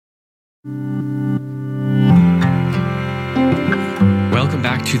Welcome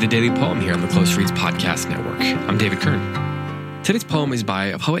back to the Daily Poem here on the Close Reads Podcast Network. I'm David Kern. Today's poem is by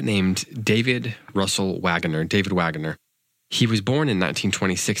a poet named David Russell Wagoner, David Wagoner. He was born in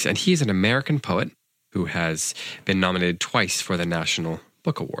 1926, and he is an American poet who has been nominated twice for the National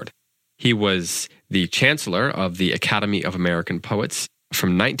Book Award. He was the Chancellor of the Academy of American Poets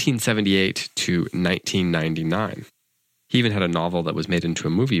from 1978 to 1999. He even had a novel that was made into a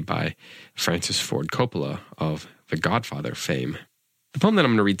movie by Francis Ford Coppola of The Godfather fame. The poem that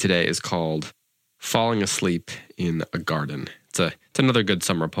I'm going to read today is called Falling Asleep in a Garden. It's another good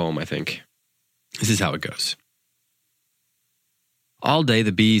summer poem, I think. This is how it goes. All day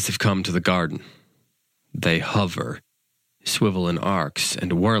the bees have come to the garden. They hover, swivel in arcs,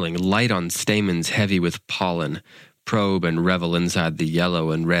 and whirling, light on stamens heavy with pollen, probe and revel inside the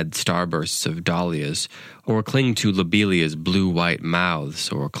yellow and red starbursts of dahlias, or cling to lobelia's blue-white mouths,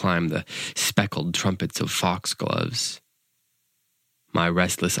 or climb the speckled trumpets of foxgloves. My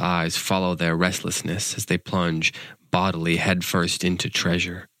restless eyes follow their restlessness as they plunge bodily headfirst into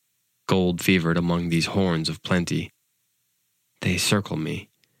treasure, gold-fevered among these horns of plenty. They circle me,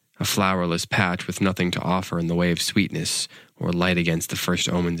 a flowerless patch with nothing to offer in the way of sweetness or light against the first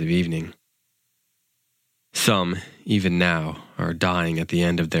omens of evening. Some, even now, are dying at the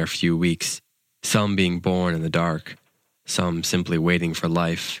end of their few weeks, some being born in the dark, some simply waiting for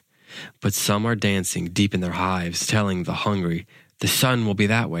life. But some are dancing deep in their hives, telling the hungry, the sun will be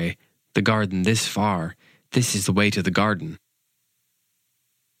that way, the garden this far, this is the way to the garden.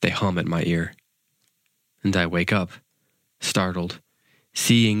 They hum at my ear, and I wake up, startled,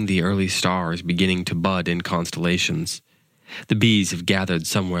 seeing the early stars beginning to bud in constellations. The bees have gathered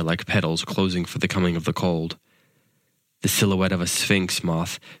somewhere like petals closing for the coming of the cold. The silhouette of a sphinx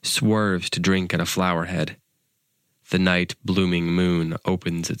moth swerves to drink at a flower head. The night blooming moon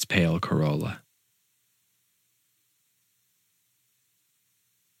opens its pale corolla.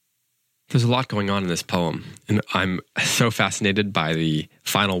 There's a lot going on in this poem, and I'm so fascinated by the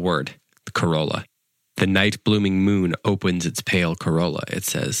final word, the corolla. The night blooming moon opens its pale corolla, it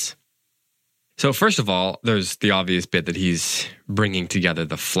says. So first of all, there's the obvious bit that he's bringing together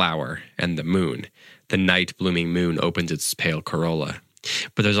the flower and the moon. The night blooming moon opens its pale corolla.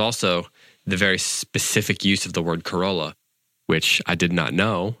 But there's also the very specific use of the word corolla, which I did not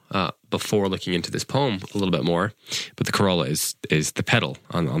know before looking into this poem a little bit more. But the corolla is the petal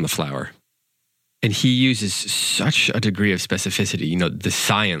on the flower. And he uses such a degree of specificity. You know, the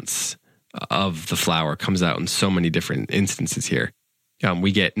science of the flower comes out in so many different instances here.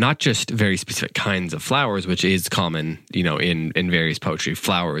 We get not just very specific kinds of flowers, which is common, you know, in various poetry,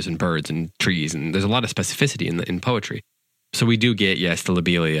 flowers and birds and trees, and there's a lot of specificity in poetry. So we do get, yes, the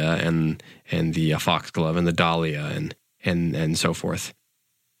lobelia and the foxglove and the dahlia and so forth.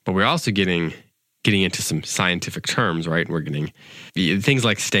 But we're also getting into some scientific terms, right? We're getting things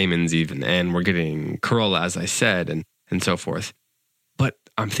like stamens even, and we're getting corolla, as I said, and so forth. But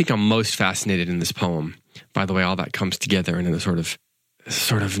I think I'm most fascinated in this poem by the way all that comes together in a sort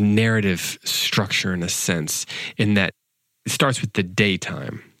of narrative structure, in a sense, in that it starts with the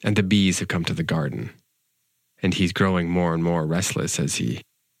daytime and the bees have come to the garden, and he's growing more and more restless as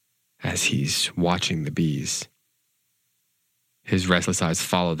he's watching the bees. His restless eyes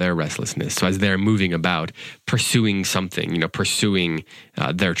follow their restlessness. So as they're moving about, pursuing something, pursuing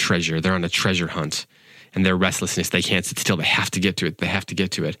their treasure, they're on a treasure hunt, and their restlessness, they can't sit still. They have to get to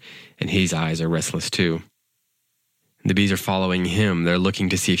it. And his eyes are restless too. And the bees are following him. They're looking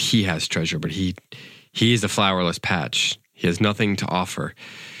to see if he has treasure, but he is a flowerless patch. He has nothing to offer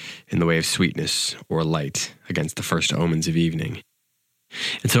in the way of sweetness or light against the first omens of evening.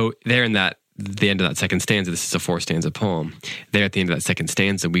 And so there in the end of that second stanza, this is a 4-stanza poem. There at the end of that second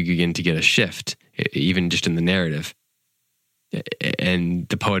stanza, we begin to get a shift, even just in the narrative. And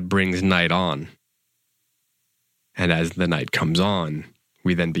the poet brings night on. And as the night comes on,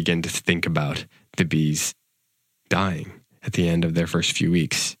 we then begin to think about the bees dying at the end of their first few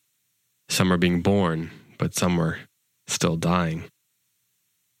weeks. Some are being born, but some are still dying.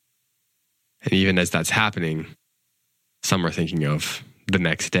 And even as that's happening, some are thinking of the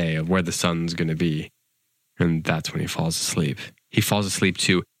next day, of where the sun's going to be. And that's when he falls asleep. He falls asleep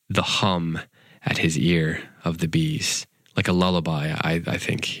to the hum at his ear of the bees. Like a lullaby, I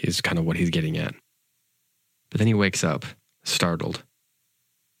think, is kind of what he's getting at. But then he wakes up, startled.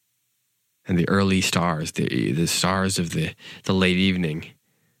 And the early stars, the stars of the late evening,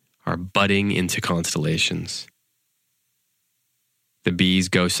 are budding into constellations. The bees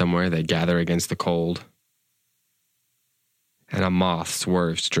go somewhere, they gather against the cold. And a moth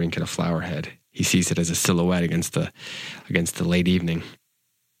swerves to drink at a flower head. He sees it as a silhouette against the late evening.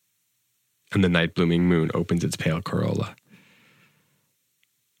 and the night blooming moon opens its pale corolla.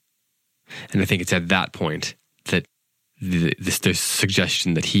 And I think it's at that point that this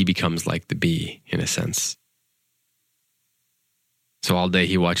suggestion that he becomes like the bee, in a sense. So all day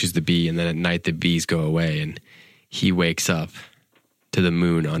he watches the bee, and then at night the bees go away, and he wakes up to the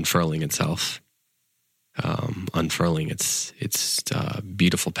moon unfurling itself, unfurling its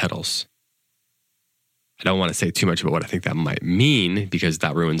beautiful petals. I don't want to say too much about what I think that might mean, because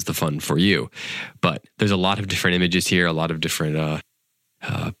that ruins the fun for you. But there's a lot of different images here, a lot of different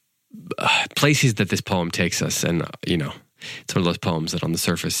places that this poem takes us. And, it's one of those poems that on the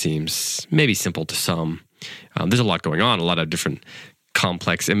surface seems maybe simple to some. There's a lot going on, a lot of different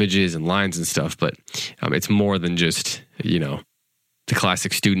complex images and lines and stuff, but it's more than just, the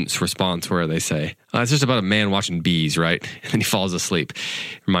classic student's response where they say, it's just about a man watching bees, right? And then he falls asleep.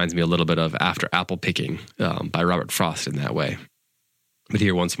 Reminds me a little bit of After Apple Picking by Robert Frost in that way. But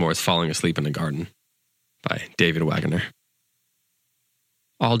here once more is Falling Asleep in a Garden by David Wagoner.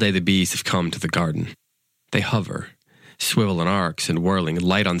 All day the bees have come to the garden. They hover, swivel in arcs and whirling,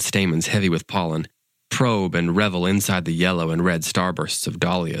 light on stamens heavy with pollen, probe and revel inside the yellow and red starbursts of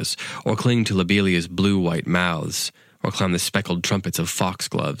dahlias, or cling to lobelia's blue-white mouths, or climb the speckled trumpets of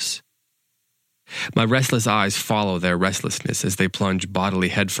foxgloves. My restless eyes follow their restlessness as they plunge bodily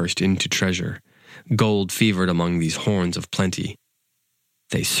headfirst into treasure, gold-fevered among these horns of plenty.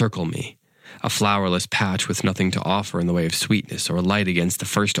 They circle me, a flowerless patch with nothing to offer in the way of sweetness or light against the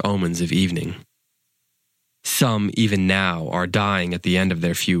first omens of evening. Some, even now, are dying at the end of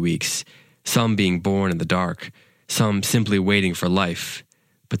their few weeks, some being born in the dark, some simply waiting for life,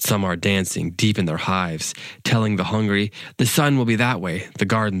 but some are dancing deep in their hives, telling the hungry, the sun will be that way, the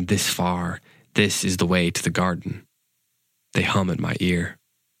garden this far, this is the way to the garden. They hum at my ear.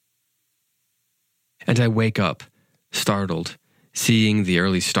 And I wake up, startled, seeing the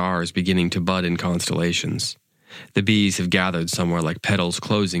early stars beginning to bud in constellations. The bees have gathered somewhere like petals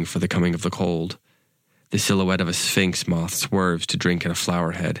closing for the coming of the cold. The silhouette of a sphinx moth swerves to drink at a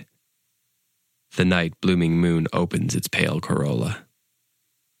flower head. The night blooming moon opens its pale corolla.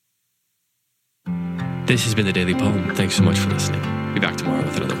 This has been the Daily Poem. Thanks so much for listening. Be back tomorrow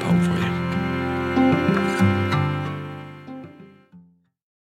with another poem for you.